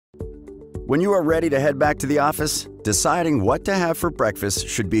When you are ready to head back to the office, deciding what to have for breakfast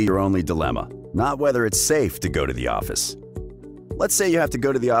should be your only dilemma, not whether it's safe to go to the office. Let's say you have to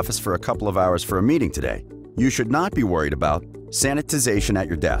go to the office for a couple of hours for a meeting today. You should not be worried about sanitization at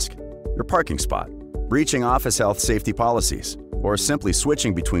your desk, your parking spot, breaching office health safety policies, or simply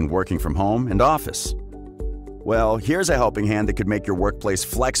switching between working from home and office. Well, here's a helping hand that could make your workplace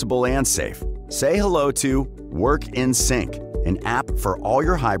flexible and safe. Say hello to MoveInSync, an app for all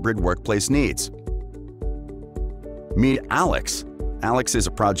your hybrid workplace needs. Meet Alex. Alex is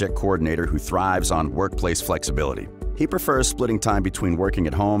a project coordinator who thrives on workplace flexibility. He prefers splitting time between working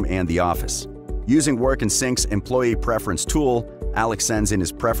at home and the office. Using MoveInSync's employee preference tool, Alex sends in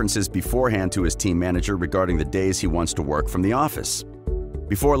his preferences beforehand to his team manager regarding the days he wants to work from the office.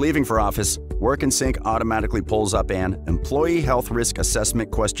 Before leaving for office, MoveInSync automatically pulls up an employee health risk assessment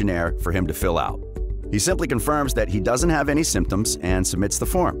questionnaire for him to fill out. He simply confirms that he doesn't have any symptoms and submits the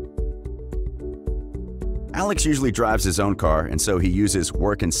form. Alex usually drives his own car, and so he uses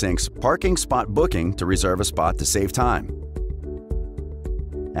MoveInSync's parking spot booking to reserve a spot to save time.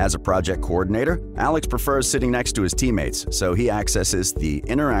 As a project coordinator, Alex prefers sitting next to his teammates, so he accesses the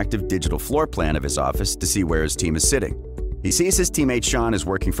interactive digital floor plan of his office to see where his team is sitting. He sees his teammate Sean is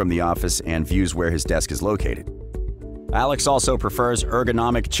working from the office and views where his desk is located. Alex also prefers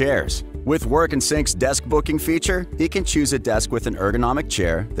ergonomic chairs. With MoveInSync's desk booking feature, he can choose a desk with an ergonomic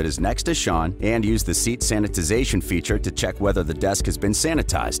chair that is next to Sean and use the seat sanitization feature to check whether the desk has been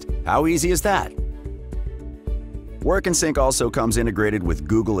sanitized. How easy is that? MoveInSync also comes integrated with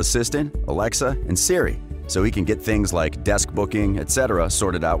Google Assistant, Alexa, and Siri, so he can get things like desk booking, etc.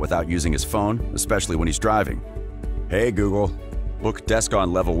 sorted out without using his phone, especially when he's driving. Hey Google, book desk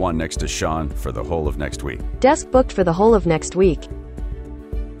on level 1 next to Sean for the whole of next week. Desk booked for the whole of next week.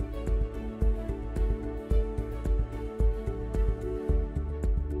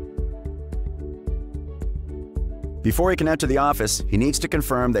 Before he can enter the office, he needs to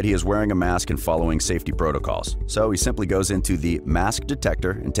confirm that he is wearing a mask and following safety protocols, so he simply goes into the mask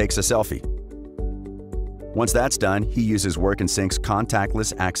detector and takes a selfie. Once that's done, he uses MoveInSync's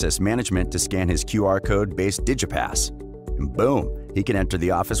Contactless access management to scan his QR code-based DigiPass. And boom, he can enter the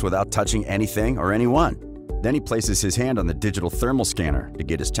office without touching anything or anyone. Then he places his hand on the digital thermal scanner to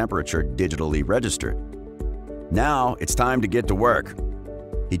get his temperature digitally registered. Now it's time to get to work.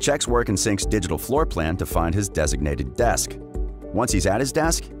 He checks MoveInSync's digital floor plan to find his designated desk. Once he's at his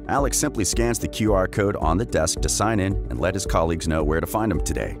desk, Alex simply scans the QR code on the desk to sign in and let his colleagues know where to find him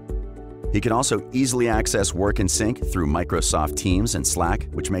today. He can also easily access MoveInSync through Microsoft Teams and Slack,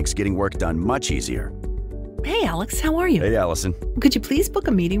 which makes getting work done much easier. Hey Alex, how are you? Hey Allison. Could you please book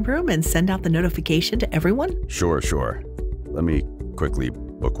a meeting room and send out the notification to everyone? Sure. Let me quickly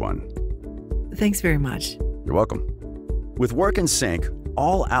book one. Thanks very much. You're welcome. With MoveInSync,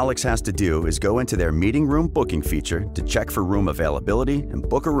 all Alex has to do is go into their meeting room booking feature to check for room availability and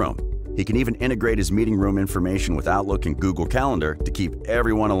book a room. He can even integrate his meeting room information with Outlook and Google Calendar to keep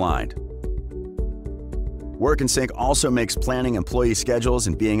everyone aligned. MoveInSync also makes planning employee schedules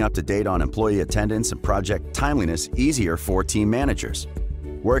and being up to date on employee attendance and project timeliness easier for team managers.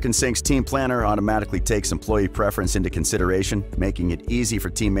 MoveInSync's Team Planner automatically takes employee preference into consideration, making it easy for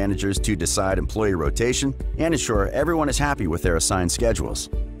team managers to decide employee rotation and ensure everyone is happy with their assigned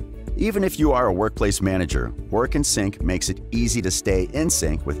schedules. Even if you are a workplace manager, MoveInSync makes it easy to stay in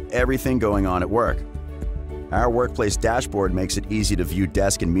sync with everything going on at work. Our workplace dashboard makes it easy to view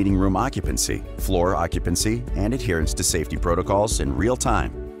desk and meeting room occupancy, floor occupancy, and adherence to safety protocols in real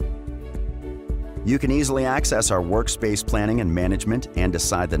time. You can easily access our workspace planning and management and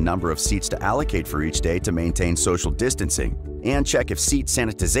decide the number of seats to allocate for each day to maintain social distancing, and check if seat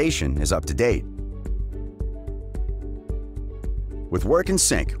sanitization is up to date. With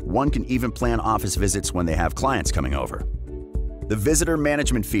MoveInSync, one can even plan office visits when they have clients coming over. The visitor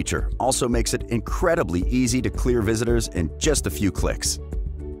management feature also makes it incredibly easy to clear visitors in just a few clicks.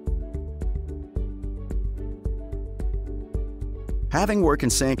 Having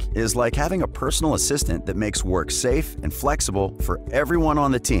MoveInSync is like having a personal assistant that makes work safe and flexible for everyone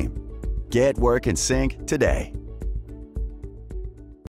on the team. Get MoveInSync today.